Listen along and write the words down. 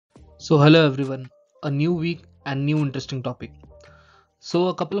So, hello everyone, a new week and new interesting topic. So,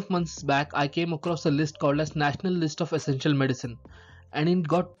 a couple of months back, I came across a list called as National List of Essential Medicine, and it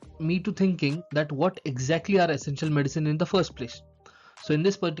got me to thinking that what exactly are essential medicine in the first place. So, in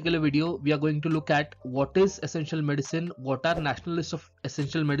this particular video, we are going to look at what is essential medicine, what are National List of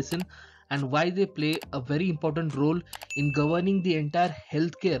Essential Medicine, and why they play a very important role in governing the entire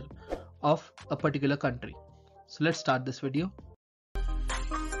healthcare of a particular country. So, let's start this video.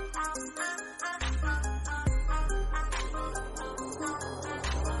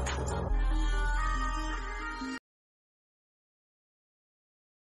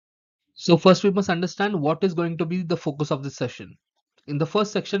 So first we must understand what is going to be the focus of this session. In the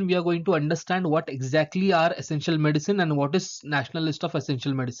first section, we are going to understand what exactly are essential medicine and what is national list of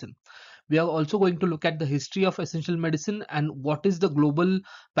essential medicine. We are also going to look at the history of essential medicine and what is the global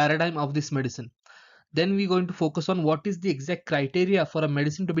paradigm of this medicine. Then we're going to focus on what is the exact criteria for a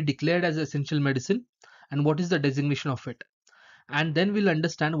medicine to be declared as essential medicine and what is the designation of it. And then we'll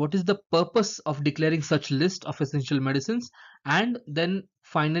understand what is the purpose of declaring such list of essential medicines, and then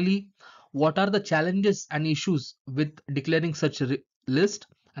finally what are the challenges and issues with declaring such a list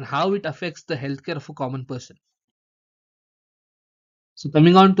and how it affects the healthcare of a common person. So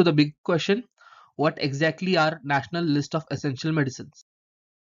coming on to the big question, what exactly are national list of essential medicines?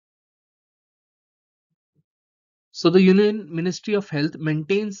 So the Union Ministry of Health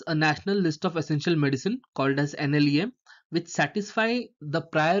maintains a national list of essential medicine called as NLEM, which satisfy the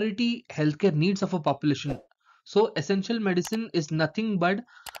priority healthcare needs of a population. So essential medicine is nothing but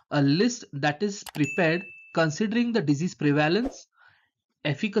a list that is prepared considering the disease prevalence,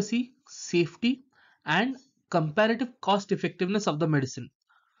 efficacy, safety, and comparative cost effectiveness of the medicine.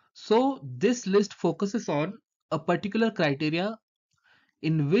 So this list focuses on a particular criteria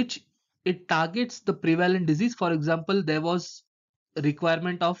in which it targets the prevalent disease. For example, there was a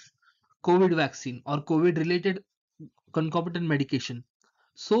requirement of COVID vaccine or COVID related concomitant medication.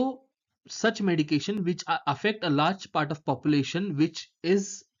 So such medication which affect a large part of population, which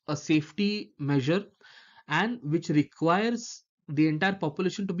is a safety measure and which requires the entire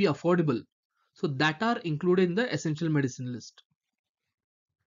population to be affordable, so that are included in the essential medicine list.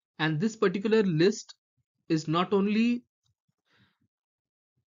 And this particular list is not only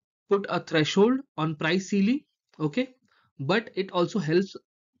put a threshold on price ceiling, okay, but it also helps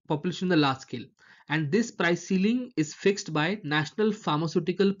population in the large scale. And this price ceiling is fixed by National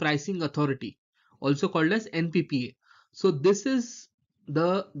Pharmaceutical Pricing Authority, also called as NPPA. So this is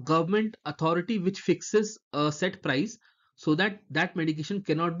the government authority which fixes a set price so that that medication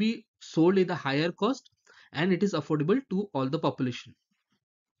cannot be sold at a higher cost and it is affordable to all the population.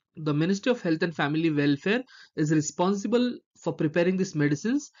 The Ministry of Health and Family Welfare is responsible for preparing these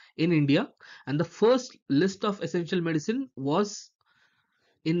medicines in India, and the first list of essential medicine was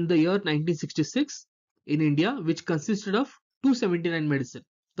in the year 1966 in India, which consisted of 279 medicine,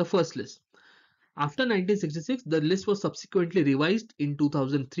 the first list. After 1966, the list was subsequently revised in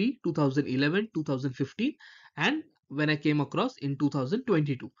 2003, 2011, 2015, and when I came across in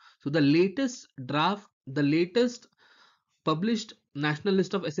 2022. So the latest draft, the latest published national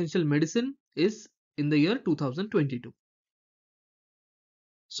list of essential medicine is in the year 2022.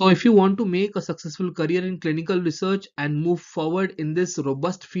 So if you want to make a successful career in clinical research and move forward in this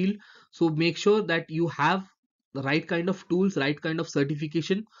robust field, so make sure that you have the right kind of tools, right kind of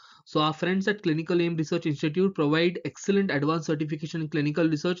certification. So our friends at Clinical Aim Research Institute provide excellent advanced certification in clinical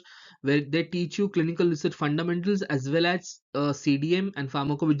research, where they teach you clinical research fundamentals as well as CDM and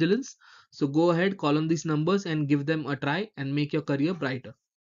pharmacovigilance. So go ahead, call on these numbers and give them a try and make your career brighter.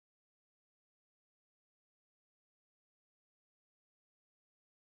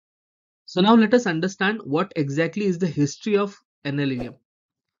 So now let us understand what exactly is the history of NLEM.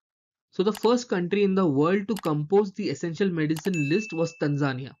 So the first country in the world to compose the essential medicine list was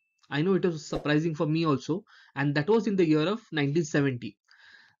Tanzania. I know it was surprising for me also, and that was in the year of 1970.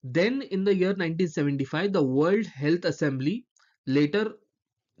 Then in the year 1975, the World Health Assembly, later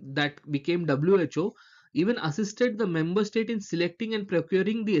that became WHO, even assisted the member state in selecting and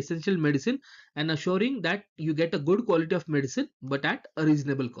procuring the essential medicine and assuring that you get a good quality of medicine but at a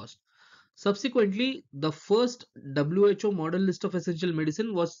reasonable cost. Subsequently, the first WHO model list of essential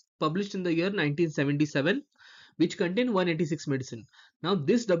medicine was published in the year 1977, which contained 186 medicine. Now,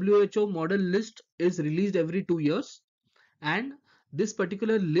 this WHO model list is released every 2 years, and this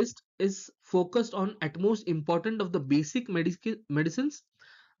particular list is focused on at most important of the basic medicines,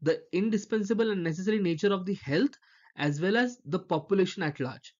 the indispensable and necessary nature of the health, as well as the population at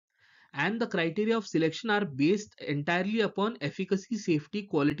large. And the criteria of selection are based entirely upon efficacy, safety,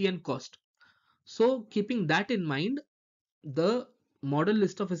 quality, and cost. So keeping that in mind, the model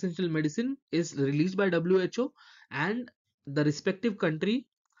list of essential medicine is released by WHO, and the respective country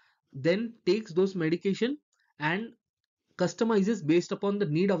then takes those medication and customizes based upon the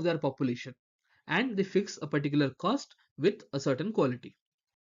need of their population, and they fix a particular cost with a certain quality.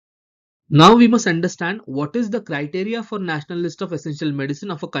 Now we must understand what is the criteria for national list of essential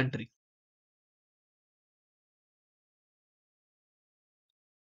medicine of a country.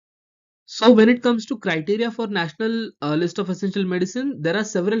 So when it comes to criteria for national list of essential medicine, there are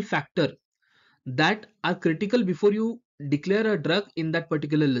several factors that are critical before you declare a drug in that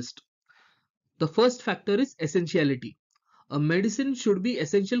particular list. The first factor is essentiality. A medicine should be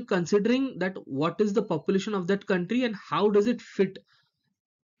essential considering that what is the population of that country and how does it fit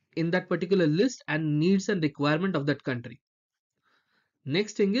in that particular list and needs and requirement of that country.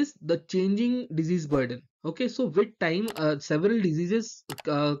 Next thing is the changing disease burden. Okay, so with time, several diseases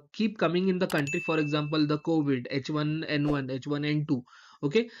keep coming in the country. For example, the COVID, H1N1, H1N2.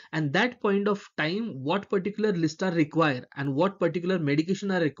 Okay, and that point of time, what particular list are required and what particular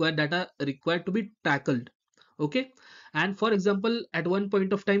medication are required that are required to be tackled. Okay, and for example, at one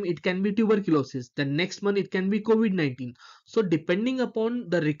point of time, it can be tuberculosis. The next month, it can be COVID-19. So depending upon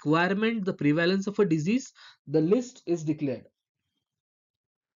the requirement, the prevalence of a disease, the list is declared,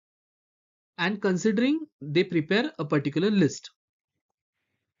 and considering they prepare a particular list.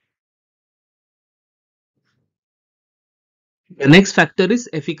 The next factor is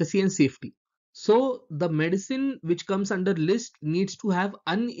efficacy and safety. So the medicine which comes under list needs to have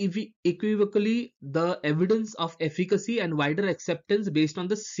unequivocally the evidence of efficacy and wider acceptance based on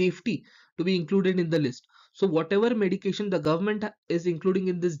the safety to be included in the list. So whatever medication the government is including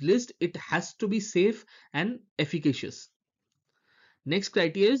in this list, it has to be safe and efficacious. Next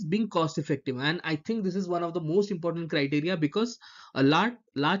criteria is being cost effective, and I think this is one of the most important criteria because a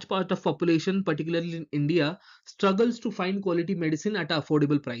large part of population, particularly in India, struggles to find quality medicine at an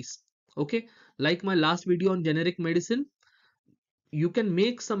affordable price. Okay, like my last video on generic medicine, you can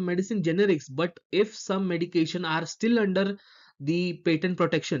make some medicine generics, but if some medication are still under the patent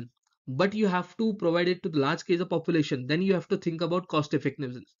protection, but you have to provide it to the large case of population, then you have to think about cost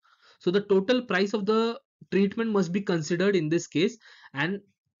effectiveness. So the total price of the treatment must be considered in this case, and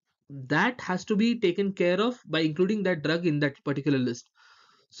that has to be taken care of by including that drug in that particular list.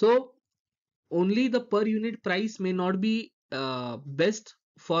 So only the per unit price may not be best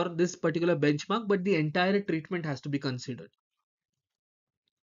for this particular benchmark, but the entire treatment has to be considered.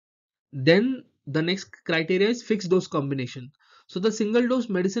 Then the next criteria is fixed dose combination. So the single dose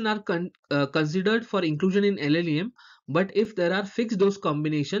medicine are considered for inclusion in NLEM, but if there are fixed dose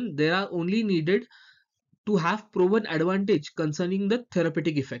combination, they are only needed to have proven advantage concerning the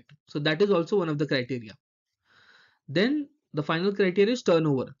therapeutic effect. So that is also one of the criteria. Then the final criteria is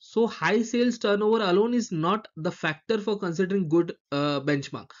turnover. So high sales turnover alone is not the factor for considering good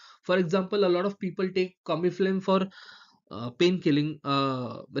benchmark. For example, a lot of people take Comiflem for pain killing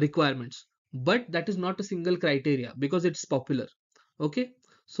requirements, but that is not a single criteria because it's popular. Okay,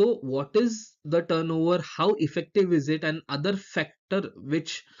 so what is the turnover, how effective is it, and other factor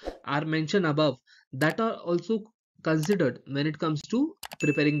which are mentioned above, that are also considered when it comes to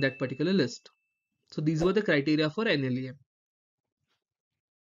preparing that particular list. So these were the criteria for NLEM.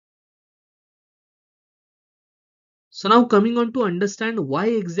 So now coming on to understand why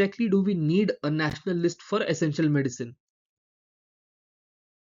exactly do we need a national list for essential medicine.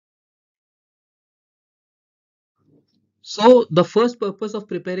 So the first purpose of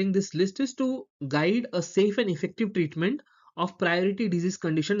preparing this list is to guide a safe and effective treatment of priority disease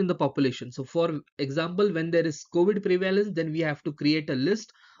condition in the population. So for example, when there is COVID prevalence, then we have to create a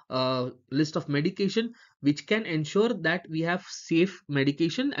list of medication which can ensure that we have safe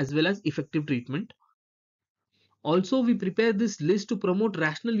medication as well as effective treatment. Also, we prepare this list to promote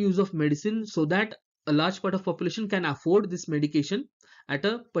rational use of medicine so that a large part of population can afford this medication at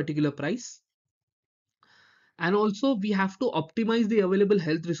a particular price. And also we have to optimize the available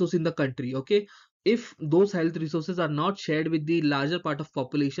health resource in the country. Okay, if those health resources are not shared with the larger part of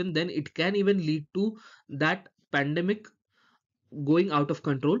population, then it can even lead to that pandemic going out of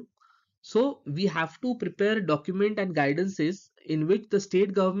control. So we have to prepare document and guidances in which the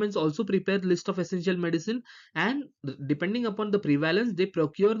state governments also prepare list of essential medicine, and depending upon the prevalence they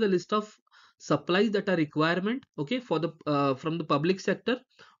procure the list of supplies that are requirement, okay, for the from the public sector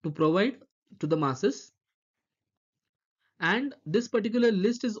to provide to the masses. And this particular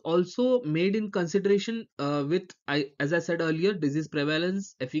list is also made in consideration as I said earlier, disease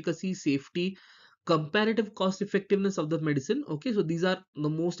prevalence, efficacy, safety, comparative cost effectiveness of the medicine. Okay, so these are the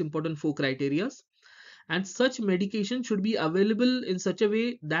most important four criterias, and such medication should be available in such a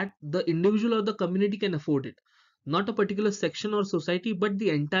way that the individual or the community can afford it. Not a particular section or society, but the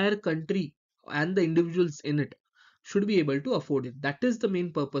entire country and the individuals in it should be able to afford it. That is the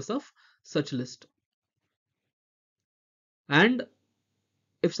main purpose of such list. And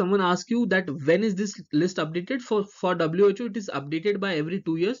if someone asks you that when is this list updated, for WHO it is updated by every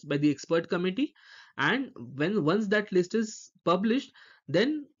 2 years by the expert committee. And when once that list is published,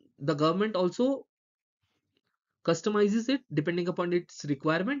 then the government also customizes it depending upon its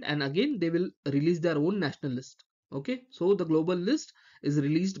requirement, and again they will release their own national list. Okay, so the global list is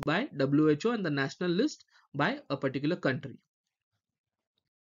released by WHO and the national list by a particular country.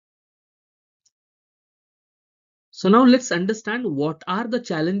 So now let's understand what are the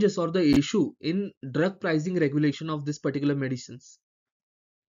challenges or the issue in drug pricing regulation of this particular medicines.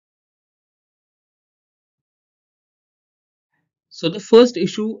 So the first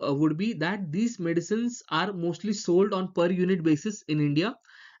issue would be that these medicines are mostly sold on per unit basis in India,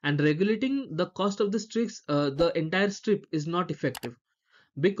 and regulating the cost of the entire strip is not effective,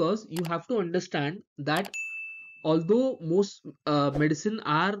 because you have to understand that although most medicine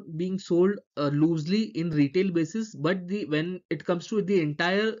are being sold loosely in retail basis, but when it comes to the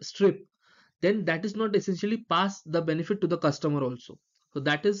entire strip, then that is not essentially pass the benefit to the customer also. So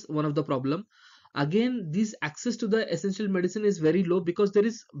that is one of the problem. Again, this access to the essential medicine is very low, because there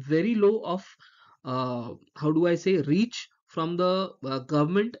is very low of how do I say, reach from the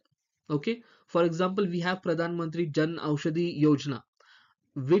government. Okay, for example, we have Pradhan Mantri Jan Aushadhi Yojana,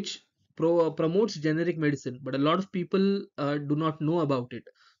 which promotes generic medicine, but a lot of people do not know about it.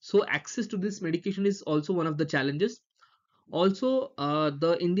 So access to this medication is also one of the challenges. Also,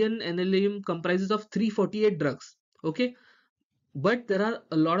 the Indian NLEM comprises of 348 drugs. Okay, but there are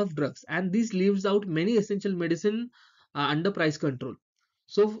a lot of drugs, and this leaves out many essential medicine under price control.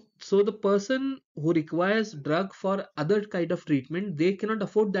 So the person who requires drug for other kind of treatment, they cannot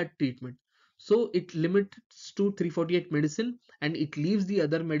afford that treatment. So it limits to 348 medicine, and it leaves the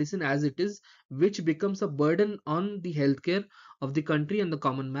other medicine as it is, which becomes a burden on the healthcare of the country and the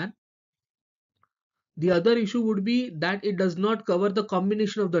common man. The other issue would be that it does not cover the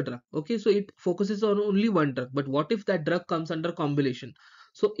combination of the drug. Okay, so it focuses on only one drug, but what if that drug comes under combination?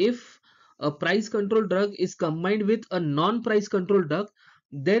 So if a price control drug is combined with a non price control drug,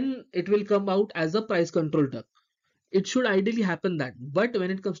 then it will come out as a price control drug. It should ideally happen that, but when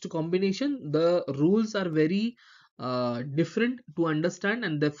it comes to combination, the rules are very different to understand,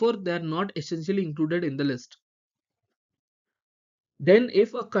 and therefore they are not essentially included in the list. Then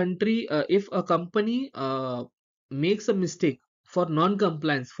if a company makes a mistake for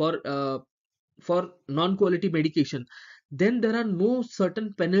non-compliance, for non-quality medication, then there are no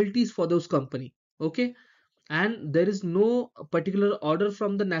certain penalties for those company. Okay, and there is no particular order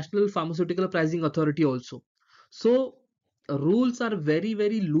from the National Pharmaceutical Pricing Authority also. So rules are very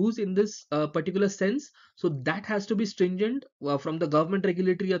very loose in this particular sense. So that has to be stringent from the government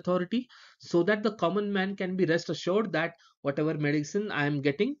regulatory authority, so that the common man can be rest assured that whatever medicine I am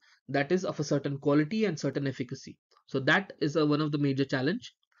getting, that is of a certain quality and certain efficacy. So that is one of the major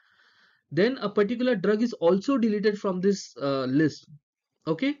challenge. Then a particular drug is also deleted from this list.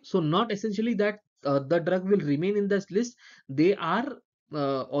 Okay, so not essentially that the drug will remain in this list, they are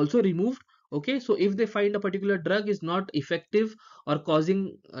also removed. Okay, so if they find a particular drug is not effective or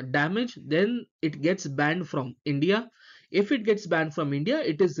causing damage, then it gets banned from India. If it gets banned from India,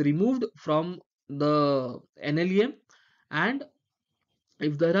 it is removed from the NLEM. And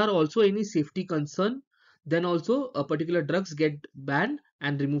if there are also any safety concern, then also a particular drugs get banned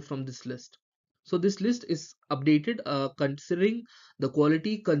and removed from this list. So this list is updated considering the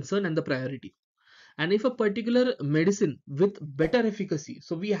quality, concern, and the priority. And if a particular medicine with better efficacy,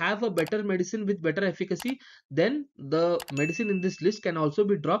 so we have a better medicine with better efficacy, then the medicine in this list can also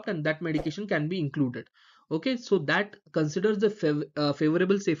be dropped and that medication can be included. Okay, so that considers the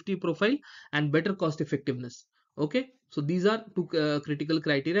favorable safety profile and better cost effectiveness. Okay, so these are two critical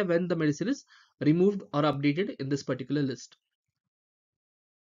criteria when the medicine is removed or updated in this particular list.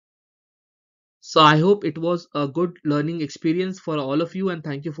 So I hope it was a good learning experience for all of you, and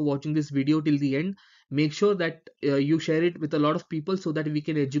thank you for watching this video till the end. Make sure that you share it with a lot of people, so that we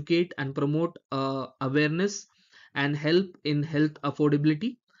can educate and promote awareness and help in health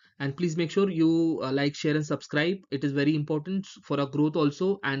affordability. And please make sure you like, share, and subscribe. It is very important for our growth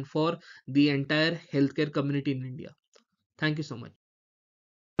also, and for the entire healthcare community in India. Thank you so much.